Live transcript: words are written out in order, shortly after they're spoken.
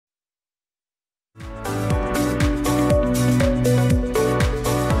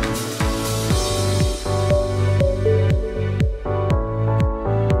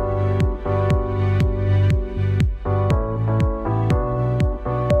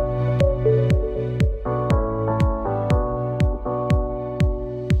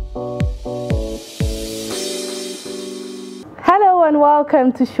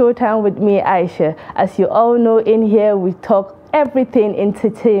Welcome to Showtime with me, Aisha. As you all know, in here we talk everything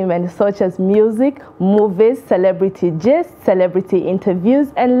entertainment, such as music, movies, celebrity gist, celebrity interviews,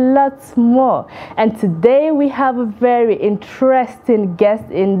 and lots more. And today we have a very interesting guest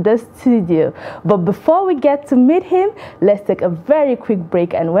in the studio. But before we get to meet him, let's take a very quick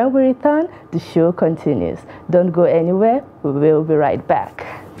break, and when we return, the show continues. Don't go anywhere, we will be right back.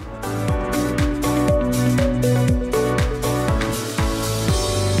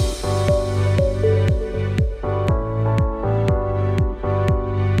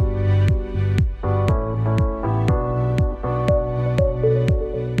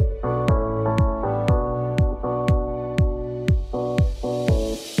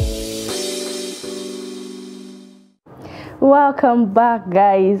 Welcome back,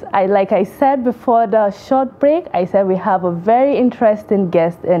 guys. Like I said before the short break, I said we have a very interesting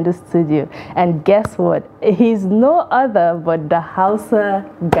guest in the studio. And guess what? He's no other but the Hausa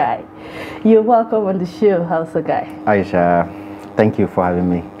guy. You're welcome on the show, Hausa guy. Aisha, thank you for having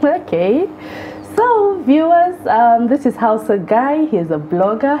me. Okay. So, viewers, this is Hausa guy. He's a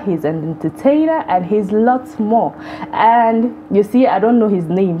blogger, he's an entertainer, and he's lots more. And you see, I don't know his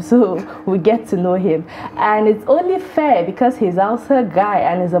name, so we get to know him. And it's only fair because he's Hausa guy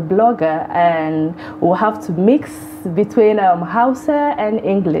and he's a blogger, and we'll have to mix between Hausa and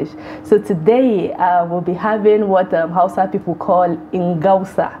English. So today we'll be having what Hausa people call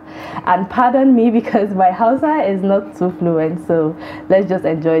Ingausa. And pardon me because my Hausa is not too fluent, so let's just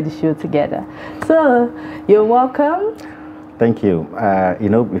enjoy the show together. So, you're welcome. Thank you. You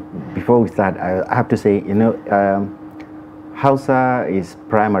know, before we start, I have to say, you know, Hausa is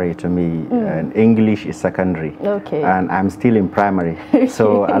primary to me, and English is secondary. Okay. And I'm still in primary,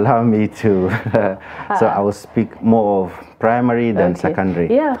 so allow me to. So I will speak more of primary than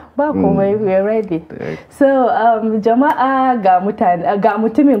secondary. Yeah, we're ready. So, jama'a ga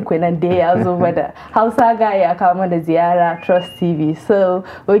mutumin ku nan dai ya zo da Hausa ga ya kawo mana ziyara Trust TV. So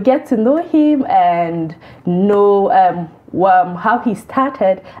we get to know him and know how he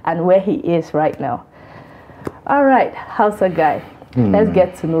started and where he is right now. All right, Hausa guy, let's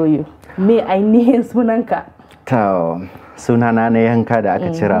get to know you. Me ainihin sunanka. To sunana ne yanka da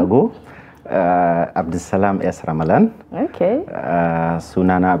aka ci rago, Abdulsalam S. Ramalan. Okay.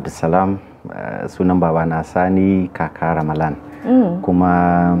 Sunana Abdulsalam, sunan babana Sani Kaka Ramalan.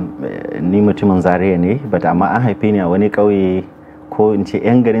 Kuma ni mutumin Zaria ne, but amma an haife ni a wani kauye ko in ce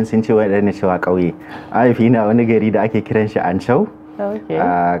yan garin sun ce wadanne cewa kauye. An haife ni a wani gari da ake kiran shi Ancau. Okay.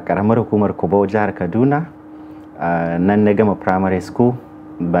 Karamar hukumar Kubo jihar Kaduna. Nan na gama primary school,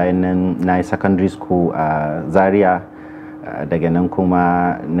 bayan nan na yi secondary school a Zaria, daga nan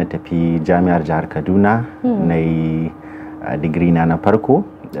kuma na tafi jami'ar jihar Kaduna na yi degree na farko,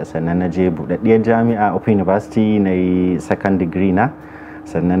 sannan na je buɗaɗɗiyar jami'a Open University na yi second degree na,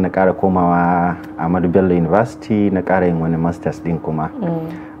 sannan na ƙara komawa Ahmadu Bello University na ƙara yin wani masters din kuma.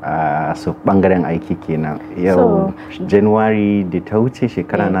 So ɓangaren aiki kenan. Yau January da ta wuce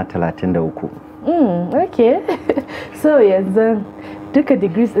shekara na 33. Okay. So yanzu duka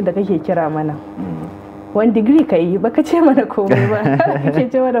degrees da kake kira mana. One degree kai baka ce mana komai ba.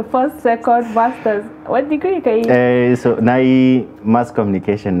 Kake ce mana first, second, masters. What degree kai? So nayi mass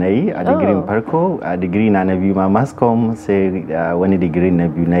communication nayi a degree farko, a degree na biyu ma mass com, sai wani degree na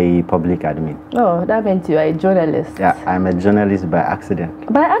biyu nayi public admin. Oh, that meant you are a journalist. Yeah, I'm a journalist by accident.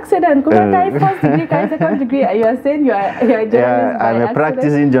 By accident? Kuma kai first degree, kai second degree, you are saying you are a journalist. Yeah, I'm a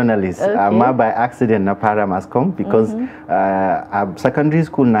practicing journalist. Okay. By accident na para mass com because secondary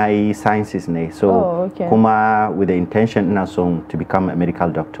school nayi sciences ne. So kuma with the intention na song to become a medical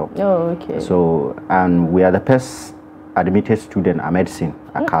doctor. Oh, okay. So and we are the first admitted student at medicine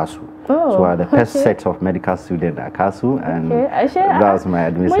at KASU. Oh, so we are the first set of medical students at KASU, and that was my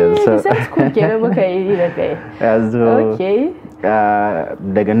admission. So okay.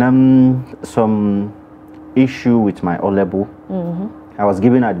 Daga nan some issue with my O-level. I was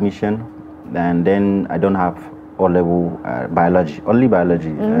given admission, and then I don't have O-level biology, only biology,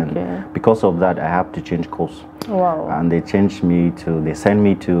 and because of that I have to change course. Wow. And they changed me to, they sent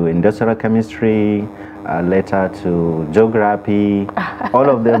me to industrial chemistry, later to geography. All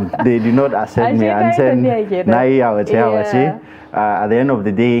of them, they did not accept me and said, at the end of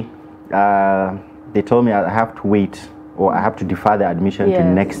the day, they told me I have to wait, or I have to defer the admission to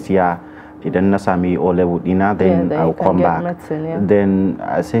next year. Idan na sami O-level dina, then I'll come back. Medicine, then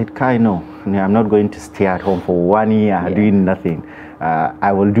I said, Kai, no, I'm not going to stay at home for 1 year doing nothing.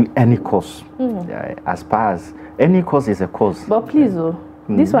 I will do any course. As far as any course is a course. But please,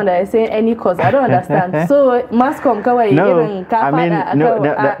 this one that I say any course, I don't understand. So mass com, no, I mean, no,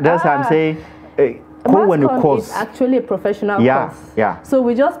 that's what I'm saying. Mass.com is actually a professional course. Yeah. So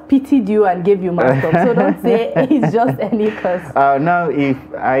we just pitied you and gave you Mass.com. So don't say it's just any course. Now, if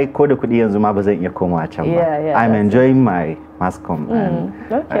I code kudi yanzu ma bazan iya komawa can ba. I'm enjoying my Mass.com.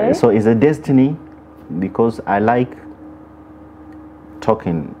 Okay. So it's a destiny because I like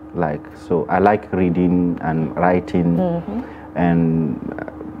talking, so I like reading and writing, and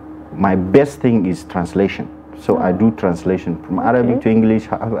my best thing is translation. So I do translation from Arabic to English,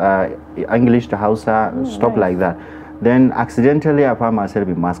 English to Hausa, stuff like that. Then accidentally I found myself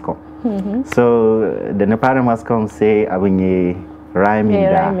in Mass.com. So the Nepal Mass.com say abunye rhyming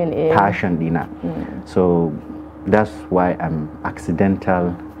da passion dina. So that's why I'm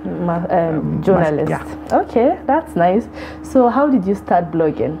accidental journalist. Okay, that's nice. So how did you start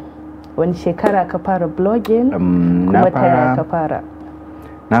blogging? When shekara ka fara blogging? Kuma ta ka fara?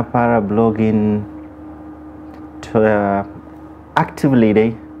 Na fara blogging actively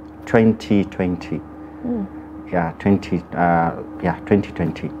day 2020. Yeah,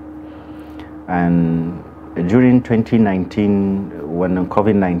 2020. And during 2019 when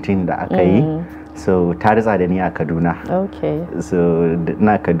COVID-19 da aka yi, so ta ritsa da ni a Kaduna. Okay. So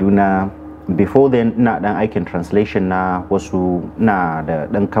na Kaduna, before then na dan aikin translation na wasu, na da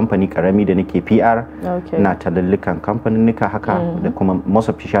dan company karami da nake PR. Okay. Na talallukan kamfanin nika haka da kuma most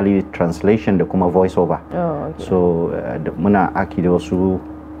officially translation da kuma voice over. Oh, okay. So muna aiki da wasu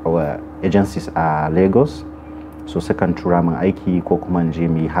agencies a Lagos, so sukan tura min aiki ko kuma in je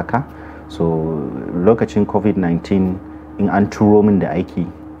mu yi haka. So lokacin COVID-19 in an turo min da aiki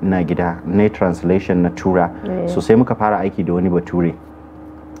na gida na translation na tura, so sai muka fara aiki da wani bature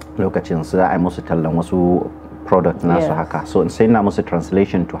lokacin su za a yi musu tallan wasu product nasu haka. So sai na musu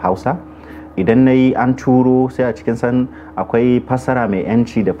translation to Hausa. Idan na yi an turo sai a cikin san akwai fassara mai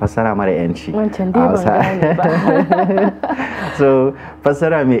yanci da fassara mara yanci. Wancan dai ban gane ba. So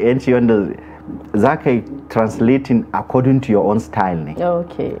fassara mai yanci wanda za ka yi translating according to your own style ne.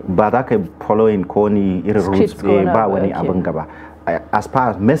 Okay. Ba za ka yi following ko ni irin rules ba wani abin gaba. As far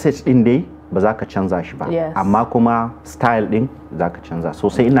as message din dai ba za ka canza shi ba, amma kuma style din za ka canza. So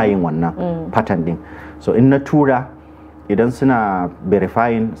sai ina yin wannan pattern din. So in na tura, idan suna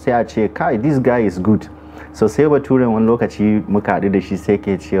verifying sai a ce kai this guy is good. So sai baturen wani lokaci muka haɗu da shi sai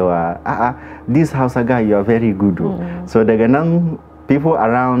ke cewa this Hausa guy you are very good. So daga nan people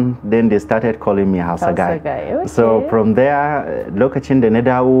around then they started calling me Hausa guy. Okay. So from there lokacin da na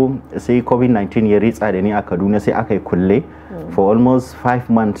dawo sai COVID-19 ya ritsa da ni a Kaduna, sai aka yi kulle for almost 5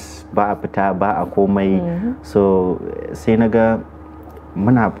 months, ba a fita ba a komai. So sai naga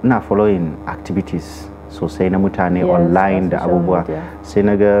muna following activities sosai na mutane online da abubuwa, sai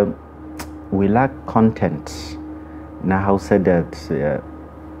naga we lack content na Hausa that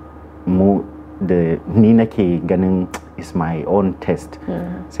mu da ni nake ganin is my own taste.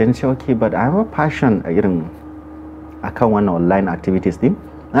 Sai na ce okay, but I have a passion irin akan wannan online activities din.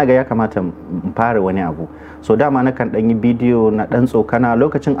 Na ga ya kamata in fara wani abu. So dama na kan dan yi bidiyo na dan tsokana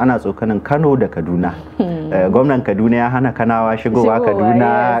lokacin ana tsokanin Kano da Kaduna. Gwamnan Kaduna ya hana Kanawa shigowa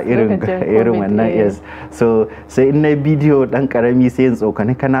Kaduna, irin wannan. Yes. So sai in na bidiyo dan karami sai in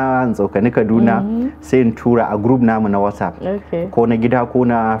tsokani Kanawa, in tsokani Kaduna, sai in tura a group namu na WhatsApp. Ko na gida ko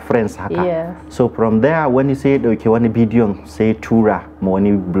na friends haka. So from there wani sai ya dauke wani bidiyon sai tura ma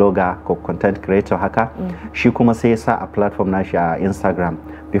wani blogger ko content creator haka. Shi kuma sai ya sa a platform nashi a Instagram.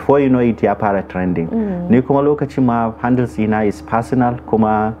 Before you know it ya fara trending. Ni kuma lokacin ma handles ina is personal,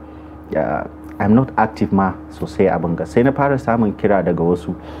 kuma I'm not active ma sosai abin ga. Sai na fara samun kira daga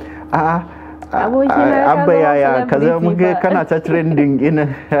wasu. Abba yaya kaza muga kana ta trending ina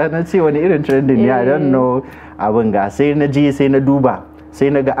na ce wani irin trending ne, I don't know abin ga. Sai na je sai na duba, sai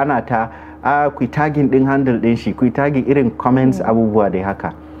na ga ana ta ku tagging din handle din shi, ku tagging irin comments abubuwa dai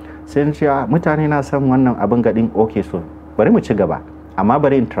haka. Sai na ce mutane na san wannan abin ga din, okay so bari mu ci gaba. Amma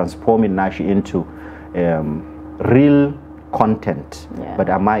bari in transforming nashi into real content, but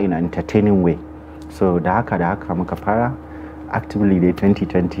amma in an entertaining way. So da haka muka fara actively day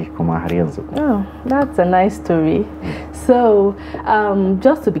 2020 kuma har yanzu. Oh, that's a nice story. So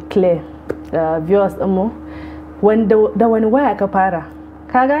just to be clear, viewers when da wani waya ka fara?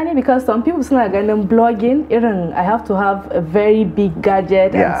 Ka gane, because some people suna ganin blogging irin I have to have a very big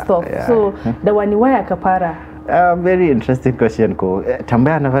gadget and stuff. So da wani waya ka fara? Very interesting question ko.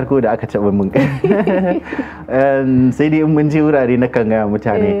 Tambaya na farko da aka taɓa mun. Sai dai in mun je wurare na kan gaya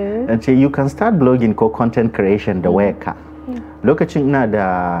mutane and say you can start blogging ko content creation da wayarka. Lokacin ina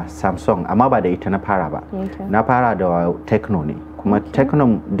da Samsung amma ba da ita na fara ba. Na fara da Tecno ne. Kuma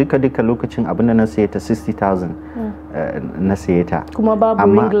Tecno duka lokacin abin da na saye ta 60,000 na saye ta. Kuma babu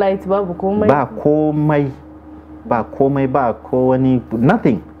ring light, babu komai. Ba komai ba ko wani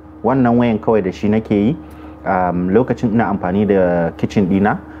nothing. wannan wayan kawai da shi nake yi. Lokacin ina amfani da kitchen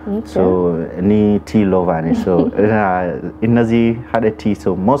dina. So ni tea lover ne, so in nazi hada tea,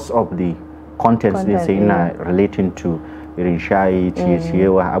 so most of the contents din sai ina relating to irin shayi,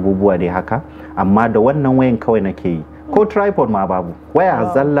 ciye-ciyewa, abubuwa dai haka. Amma da wannan wayan kawai nake yi, ko tripod ma babu,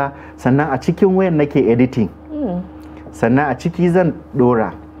 waya zalla. Sannan a cikin wayan nake editing, sannan a ciki zan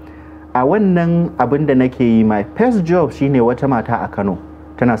dora. A wannan abin da nake yi, my first job shine wata mata a Kano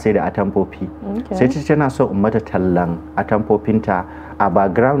tana sai da atamfofi. Sai ta tana so in mata tallan atamfofinta a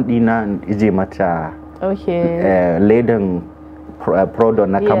background dina, ije mata ledan product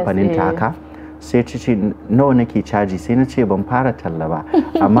na kamfanin ta haka. Sai ta ce nawa nake caji, sai na ce ban fara talla ba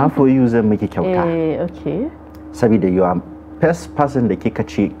amma for you zan miki kyauta. Saboda you are first person da kika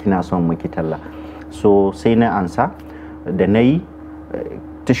ce kina son miki talla. So sai na ansa da nayi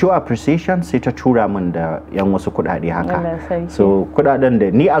to show appreciation, sai ta tura min da yan wasu kudade haka. So kudaden da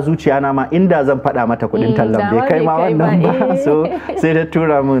ni a zuciya na ma inda zan fada mata kudin tallan bai kai ma wannan ba. So sai ta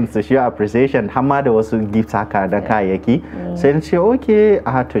tura min su show appreciation, har ma da wasu gifts haka da kayayyaki. Sai na ce okay,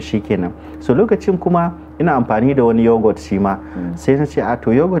 to shikenan. So lokacin kuma ina amfani da wani yogurt shi ma. Sai na ce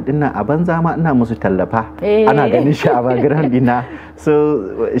to yogurt din nan a banza ma ina musu tallafa, ana ganin shi a background dina.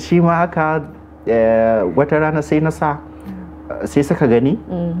 So shi ma haka wata rana sai na sa, sai suka gani,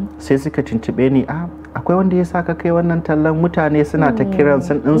 sai suka tuntube ni, akwai wanda ya saka kai wannan tallan, mutane suna ta kiran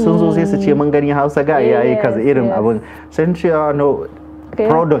sun in sun zo sai su ce mun gani Hausa ga yayi kaza irin abun. Sai ce no,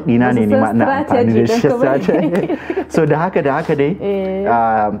 product dina ne, ni ma ina amfani da shi. So da haka dai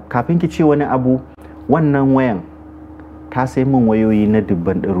kafin ki ce wani abu, wannan wayan ta sai min wayoyi na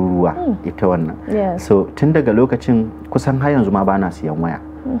dubban ɗaruruwa ita wannan. So tun daga lokacin kusan har yanzu ma bana siyan waya.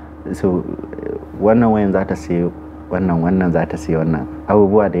 So wannan wayan za ta sai wannan za ta sai wannan,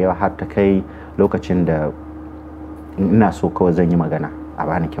 abubuwa da yawa, har ta kai lokacin da ina so kawai zan yi magana a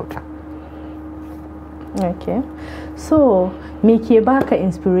bani kyauta. Okay, so me ke baka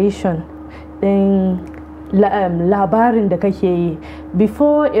inspiration din labarin da kake yi?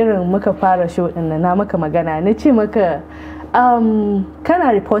 Before irin muka fara show din na maka magana, na ce maka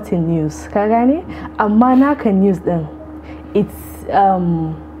kana reporting news, ka gane, amma naka news din it's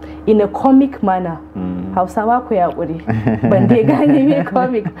in a comic manner. Hausawa ku yaƙuri, ban dai gane me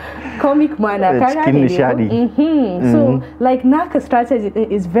comic manner, ka gane ne. So like naka strategy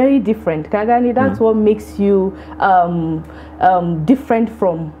is very different, ka gane. That's what makes you different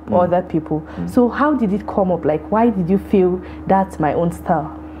from other people. So how did it come up? Like why did you feel that's my own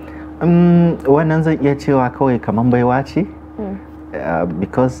style? Wannan zan iya cewa kawai kaman baiwa ce,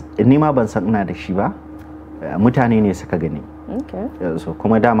 because ni ma ban san ina da shi ba, mutane ne suka gani. So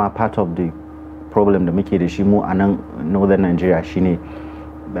kuma dama part of the problem da muke da shi mu a nan northern Nigeria shine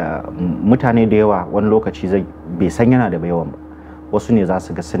mutane da yawa wani lokaci zai bai san yana da baiwan ba. Wasu ne za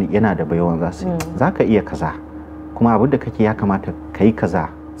su ga sani yana da baiwan, za su za ka iya kaza, kuma abin da kake ya kamata ka yi kaza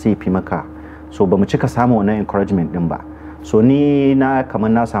sai fi maka. So ba mu cika samu wannan encouragement din ba. So ni na kamar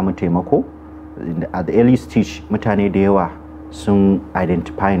na samu taimako at the early stage, mutane da yawa sun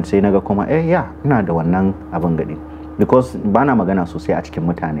identifying, sai naga kuma ina da wannan abin gadi, because bana magana sosai a cikin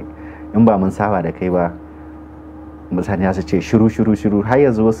mutane. In ba mun saba da kai ba, mutane su ce shiru, har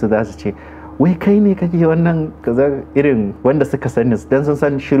yanzu wasu za su ce wai kai ne kake wannan kaza, irin wanda suka sani dan sun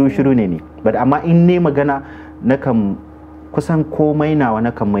san shiru ne. But amma in ne magana, nakan kusan komai nawa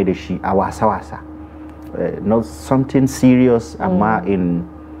nakan mai da shi a wasa, not something serious, amma in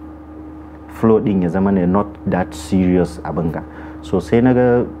flow din ya zama ne not that serious abin ga. So sai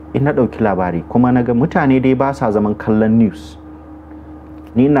naga in na dauki labari, kuma naga mutane dai ba sa zaman kallon news.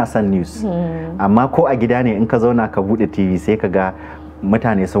 Ni ina son news, amma ko a gida ne in ka zauna ka bude TV sai ka ga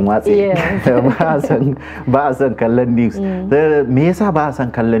mutane sun watse. ba a son kallon news. Me yasa ba a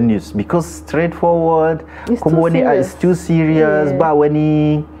son kallon news? Because straightforward, kuma wani is too serious, ba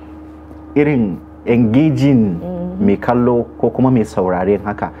wani irin engaging mai kallo ko kuma mai sauraren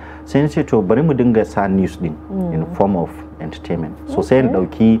haka. Sai na ce to bari mu dinga sa news din in form of entertainment. So sai na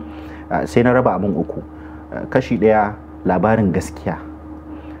dauki, sai na raba abin uku. Kashi daya labarin gaskiya,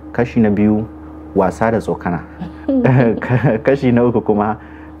 kashi na biyu wasa da tsokana, kashi na uku kuma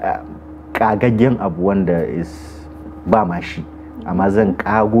kagaggen abu wanda is ba ma shi, amma zan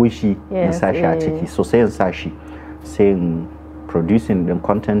kago shi in sa shi a ciki. So sai in sa shi, sai in producing din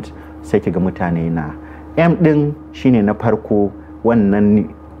content, sai ki ga mutane na din shine na farko,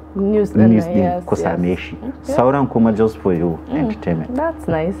 wannan news din ku same shi. Sauran kuma just for you entertainment. That's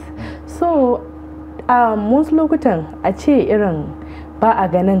nice. So most lokutan a ce irin ba a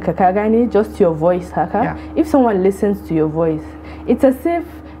ganin ka gane, just your voice haka. If someone listens to your voice, it's as if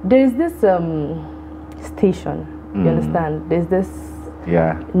there is this station, you understand, there's this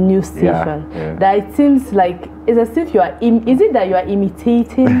news station. That it seems like it's as if you are. Is it that you are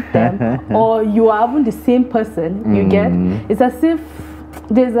imitating them, or you are even the same person? You get? It's as if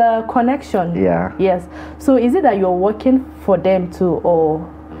there's a connection. Yes. So is it that you're working for them too, or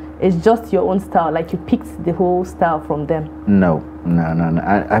it's just your own style? Like you picked the whole style from them? No.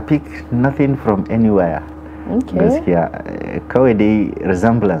 I pick nothing from anywhere. Gaskiya kawai dai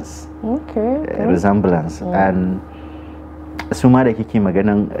resemblance. Resemblance. And su ma da kike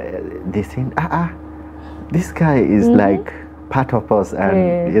maganan they say this guy is like part of us,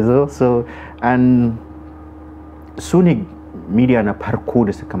 and you know, so and su ne media na farko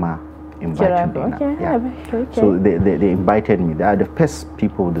da suka ma invited me. So they invited me. They are the first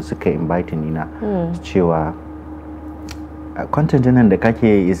people da suka invited me na cewa content nan da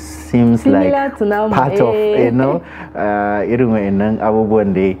kake seems like part of, you know, irin wayannan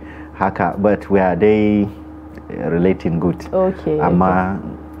abubuwan dai haka, but we are they relating good. Amma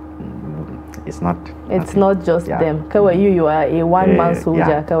it's not just them. Kawai you are a one-man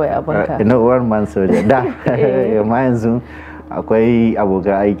soldier kawai abanka. No, one-man soldier. Da ma yanzu akwai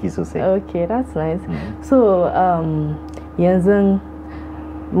abokan aiki sosai. Okay, that's nice. So yanzu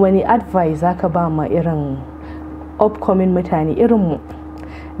wani advice zaka ba ma irin upcoming mutane irin mu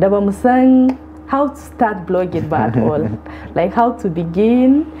da ba mu san how to start blogging ba at all, like how to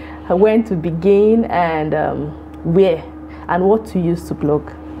begin, when to begin, and where and what to use to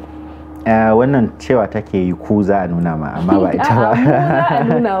blog? Wannan cewa take yi ku za a nuna ma, amma ba ita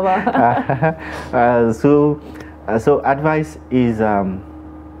ba. So advice is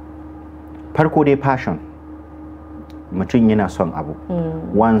farko dai passion. Mutum yana son abu.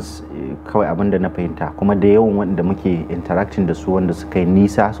 Once kawai abin da na fahimta, kuma da yawan wanda muke interacting da su wanda suka yi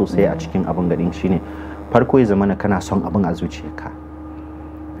nisa sosai a cikin abin gadin shine farko ya zama kana son abin a zuciyarka,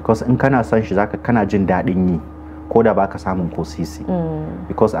 because in kana son shi zaka kana jin daɗin yi ko da baka samun ko sisi,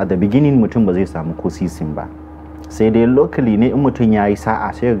 because at the beginning mutum ba zai samu ko sisin ba, sai dai locally ne in mutum ya yi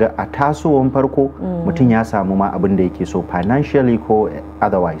sa'a sai ga a tasowan farko mutum ya samu ma abin da yake so financially ko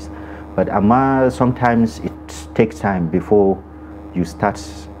otherwise. But sometimes it takes time before you start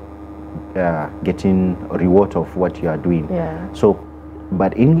getting a reward of what you are doing. So,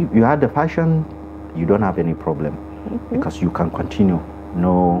 but you have the passion, you don't have any problem, because you can continue,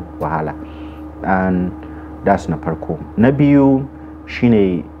 no wahala. And that's na farko. Na biyu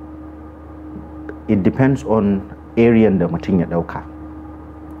shine, it depends on area da mutum ya dauka.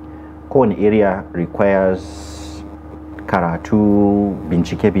 Kowane area requires karatu,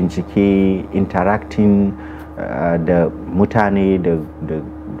 bincike, interacting da mutane,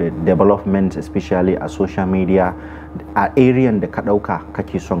 the development, especially a social media, a area da ka dauka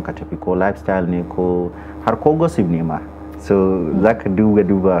kake son ka tafi, ko lifestyle ne ko har ko gossip ne ma. So zaka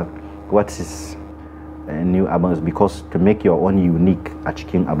duba what is new abang, because to make your own unique a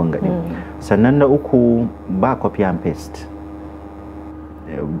cikin abin gadi. Sannan na uku ba copy and paste.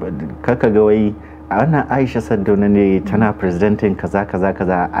 Kaka ga wai ana Aisha Saddauna ne tana presenting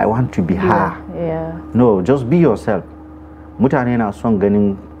kaza I want to be her. No, just be yourself. Mutane na son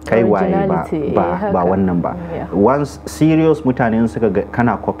ganin kai waye ba wannan ba. Once serious mutane suka ga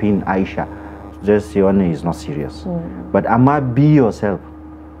kana copying Aisha, just say wannan is not serious. But amma be yourself.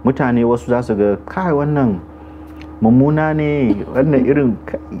 Mutane wasu za su ga kai wannan mummuna ne, wannan irin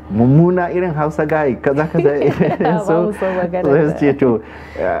mummuna irin Hausa guy kaza so let's say to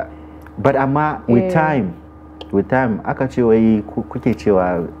but amma with time aka ce wai kuke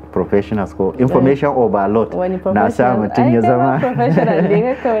cewa professionals ko information overload na sa mutum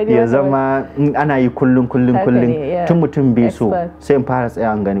ya zama ana yi kullum tun mutum bai so sai in fara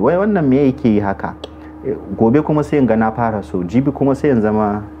tsaya an gani wai wannan me yake yi haka, gobe kuma sai in ga na fara so, jibi kuma sai in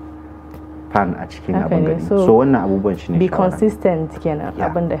zama fan a cikin abin gani. So wannan abubuwan shi ne be consistent kenan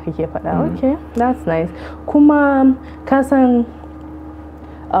abin da kake faɗa. Okay, that's nice. Kuma ka san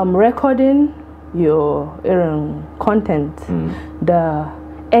recording your content, the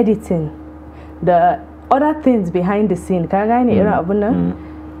editing, the other things behind the scene, ka gane irin abun nan,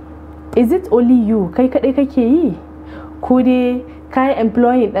 is it only you kai kadai kake yi, ko dai kai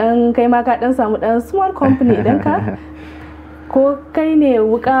employing dan kai ma ka dan samu dan small company dan ka, ko kai ne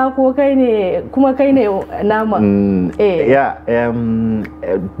wuka, ko kai ne kuma kai ne nama?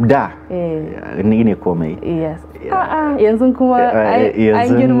 Da ni ne komai. Yes. Yanzu kuma an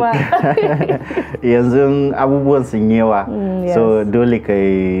girma. Yanzu abubuwan sun yawa, so dole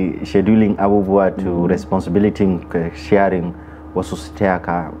kai scheduling abubuwa to responsibility sharing wasu su taya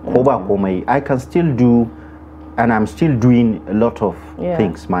ka ko ba komai. I can still do, and I'm still doing a lot of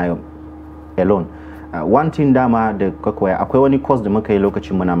things my alone. one thing dama da ka koya akwai wani course da muka yi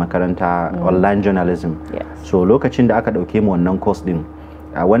lokacin muna makaranta online journalism. So lokacin da aka dauke mu wannan course din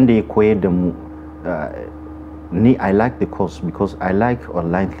wanda ya koyar da mu ni I like the course because I like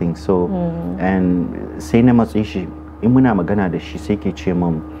online things. So and sai na matsayi shi in muna magana da shi sai ke ce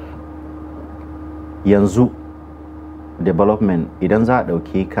mun yanzu development idan za a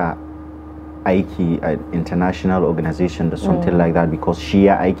dauke ka aiki a international organization or something like that because shi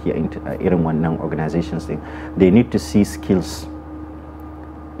ya aiki a irin wannan organizations thing, they need to see skills.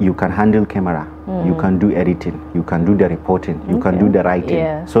 You can handle camera, you can do editing, you can do the reporting, you can do the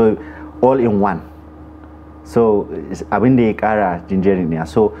writing. So all in one. So abin da ya kara jinjiri ne.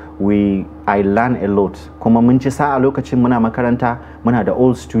 So I learn a lot. Kuma mun ci sa'a lokacin muna makaranta muna da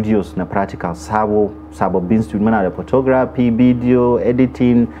old studios na practical sababbin studio, muna da photography, video,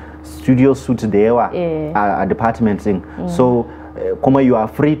 editing, studio suits da yawa a department thing. So kuma you are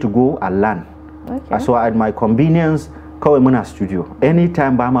free to go and learn. So at my convenience kawai muna studio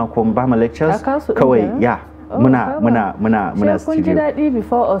anytime ba ma lectures kawai muna studio. Kun ji daɗi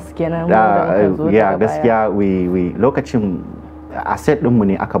before us kenan. Yeah, gaskiya we lokacin asset ɗinmu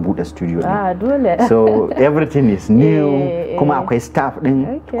ne aka buɗe studio dole. So everything is new. Kuma akwai staff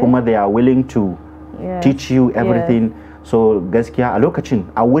ɗin kuma they are willing to teach you everything. So gaskiya a lokacin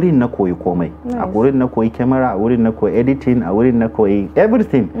a wurin na koyi komai. A wurin na koyi camera, a wurin na koyi editing, a wurin na koyi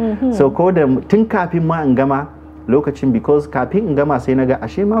everything. So ko da tun kafin ma in gama lokacin because kafin in gama sai naga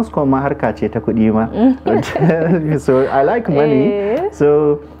ashe mass-com ma harka ce ta kuɗi ma. So I like money.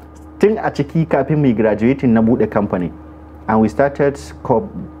 So tun a ciki kafin mu graduating na buɗe company and we started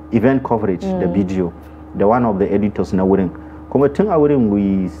event coverage the video, the one of the editors na wurin. Kuma tun a wurin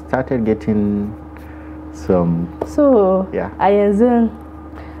we started getting some. So a yanzu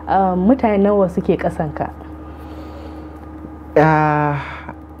mutane nawa suke kasanka?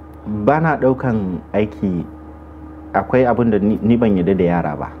 Bana daukan aiki, akwai abin da ni ban yadda da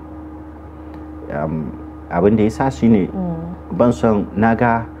yara ba. Abin da yasa shine ban son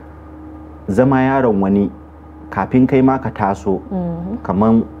naga zama yaron wani kafin kai ma ka taso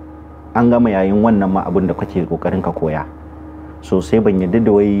kaman an gama yayin wannan ma abin da kake kokarin ka koya. So sai ban yadda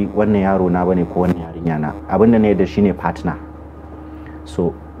da wai wannan yaro na bane ko wannan yarinya na, abinda ne da shine partner.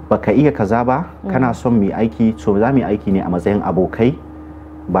 So baka iya kaza ba kana son mu aiki, so za mu aiki ne a matsayin abokai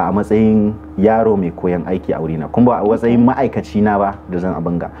ba a matsayin yaro mai koyan aiki a wurina, kuma ba a matsayin ma'aikaci na ba da zan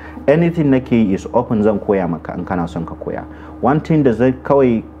abinga. Anything nake is open, zan koya maka in kana son ka koya. One thing da zai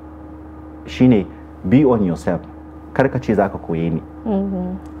kawai shine be on yourself, kar ka ce zaka koye ni.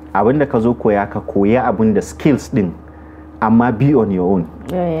 Abinda ka zo koya ka koya abinda skills din, amma be on your own.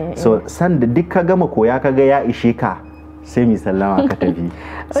 So sanda duk ka gama koya ka ga ya ishe ka sai mi sallama ka tafi.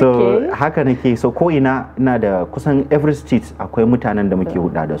 So haka nake. So ko ina da kusan every state akwai mutanen da muke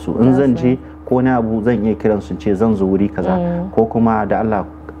huda da su. In zan je ko na abu zan iya kiran su ce zan zo wuri kaza ko kuma da Allah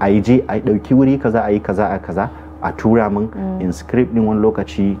a yi je a dauki wuri kaza a yi kaza a kaza a tura min in script din wani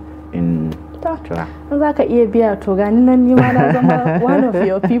lokaci in tura. Za ka iya biya to gani nan ni ma na zama one of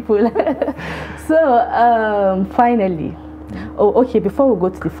your people. So finally, okay, before we go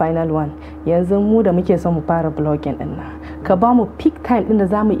to the final one, yanzu mu da muke son mu fara blogging din nan, ka ba mu peak time din da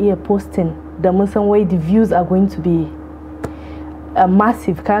za mu iya posting da mun san wai the views are going to be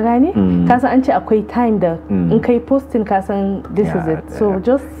massive, ka gane? Ka san an ce akwai time da in kai posting ka san this is it. So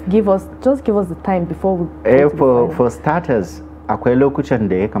just give us the time before we go to the final. For starters akwai lokutan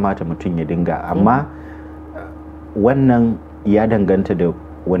da ya kamata mutum ya dinga, amma wannan ya danganta da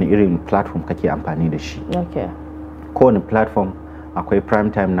wani irin platform kake amfani da shi. Kowane platform akwai prime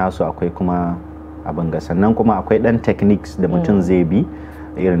time nasu, akwai kuma abin ga, sannan kuma akwai dan techniques da mutum zai bi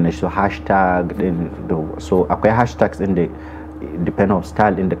irin na su hashtag din. So akwai hashtags din da depend on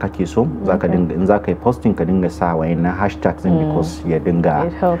style din da kake so zaka dinga, in zaka yi posting ka dinga sa wayannan hashtags din because ya dinga,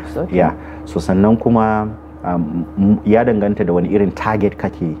 it helps. So sannan kuma ya danganta da wani irin target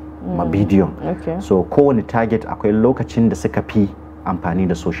kake ma bidiyon. So kowane target akwai lokacin da suka fi amfani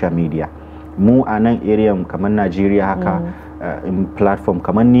da social media. Mu a nan area kamar Nigeria haka in platform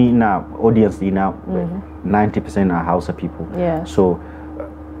kamar ni na audience dina 90% are Hausa people. So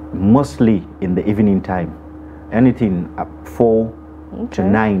mostly in the evening time, anything up 4 to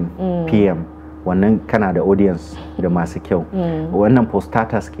 9 p.m. wannan kana da audience da masu kyau. Wannan for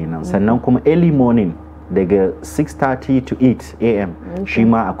starters kenan. Sannan kuma early morning daga 6:30 to 8 a.m. shi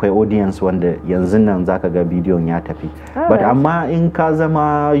ma akwai audience wanda yanzu nan zaka ga bidiyon ya tafi. But amma in ka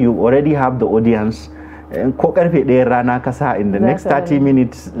zama you already have the audience, ko karfe 1 rana ka sa in the next 30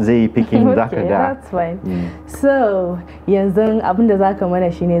 minutes zai picking zaka ga. That's fine. So yanzu abin da zaka mana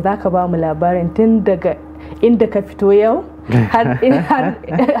shine zaka ba mu labarin tun daga inda ka fito yau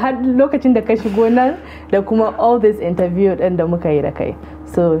har lokacin da ka shigo nan da kuma all this interview ɗin da muka yi da kai.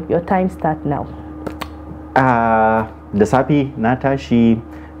 So your time start now. Da safi na tashi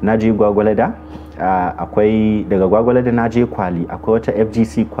na je Gwagwalada. Akwai daga Gwagwalada na je Kwali, akwai wata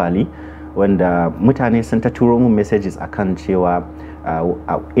FGC Kwali wanda mutane sun ta turo mun messages akan cewa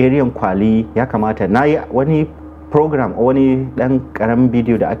a area Kwali ya kamata na yi wani program wani dan karamin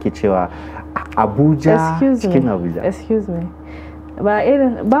bidiyo da ake cewa Abuja cikin Abuja. Excuse me.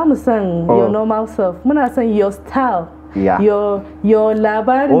 Ba mu son your normal self, muna son your style. Yeah. Your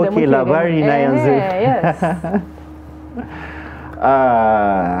labarin da muke gani. Labari na yanzu. Yes.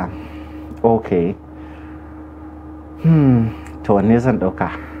 Okay. To wanne zan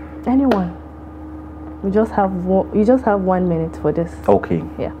dauka? Anyone. You just have 1 minute for this. Okay.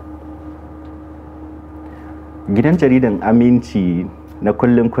 Yeah. Gidan jaridan Aminci na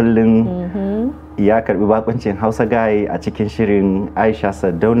kullum ya karbi bakuncin Hausa Guy a cikin shirin Aisha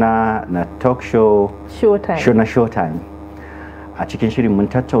Sardauna na talk show Showtime. A cikin shirin mun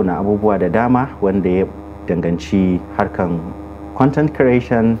tattauna abubuwa da dama wanda ya danganci harkan content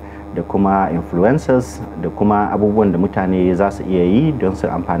creation da kuma influencers da kuma abubuwan da mutane za su iya yi don su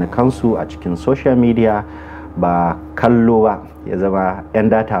amfani kansu a cikin social media ba kallo ba ya zama 'yan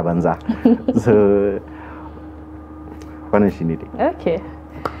data banza. So wannan shi ne dai. Okay.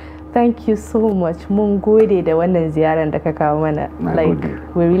 Thank you so much. Mun gode da wannan ziyarar da ka kawo mana. Like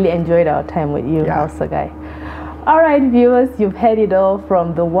we really enjoyed our time with you, Hausa Guy. Alright viewers, you've heard it all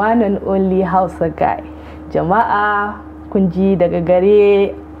from the one and only Hausa Guy. Jama'a kun ji daga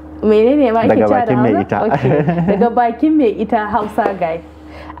gare menene ma ake cewa da Hausa? Okay. Daga bakin mai ita Hausa Guy.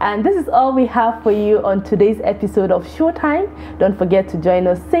 And this is all we have for you on today's episode of Showtime. Don't forget to join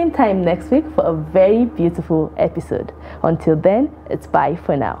us same time next week for a very beautiful episode. Until then, it's bye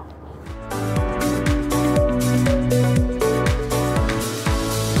for now.